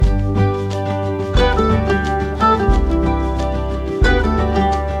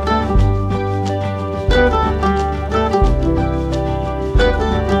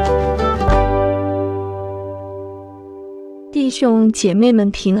兄姐妹们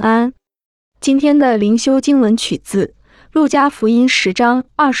平安。今天的灵修经文取自路加福音10章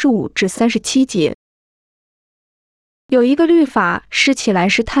25至37节。有一个律法师起来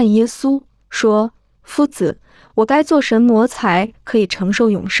试探耶稣，说：夫子，我该做什么才可以承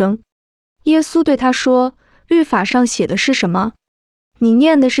受永生？耶稣对他说：律法上写的是什么？你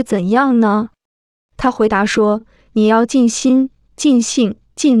念的是怎样呢？他回答说：你要尽心、尽性、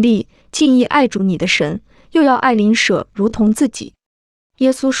尽力、尽意爱主你的神，又要爱邻舍如同自己。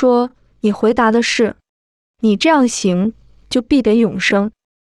耶稣说：你回答的是，你这样行，就必得永生。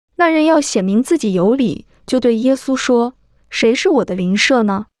那人要显明自己有理，就对耶稣说：谁是我的邻舍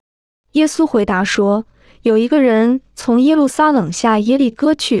呢？耶稣回答说：有一个人从耶路撒冷下耶利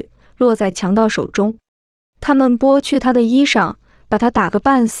哥去，落在强盗手中，他们剥去他的衣裳，把他打个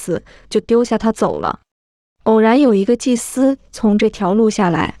半死，就丢下他走了。偶然有一个祭司从这条路下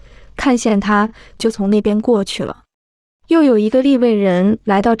来，看见他，就从那边过去了。又有一个利未人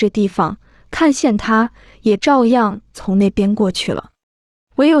来到这地方，看见他，也照样从那边过去了。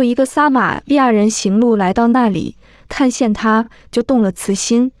唯有一个撒玛利亚人行路来到那里，看见他，就动了慈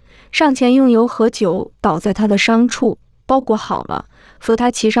心，上前用油和酒倒在他的伤处，包裹好了，扶他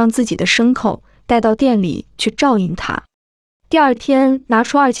骑上自己的牲口，带到店里去照应他。第二天拿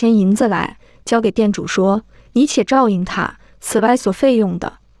出2钱银子来，交给店主说：你且照应他，此外所费用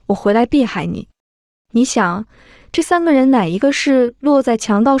的，我回来必还你。你想，这3个人哪一个是落在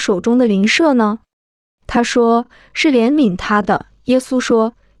强盗手中的邻舍呢？他说：是怜悯他的。耶稣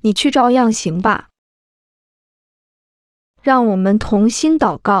说：你去照样行吧。让我们同心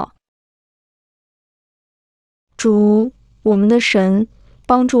祷告。主，我们的神，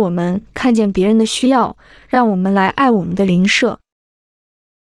帮助我们看见别人的需要，让我们来爱我们的邻舍。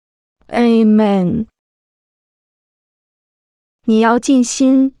Amen。你要尽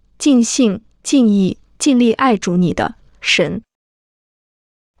心、尽性、尽意、尽力爱主你的神。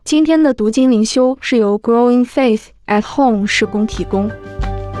今天的读经灵修是由 Growing Faith at Home 事工提供。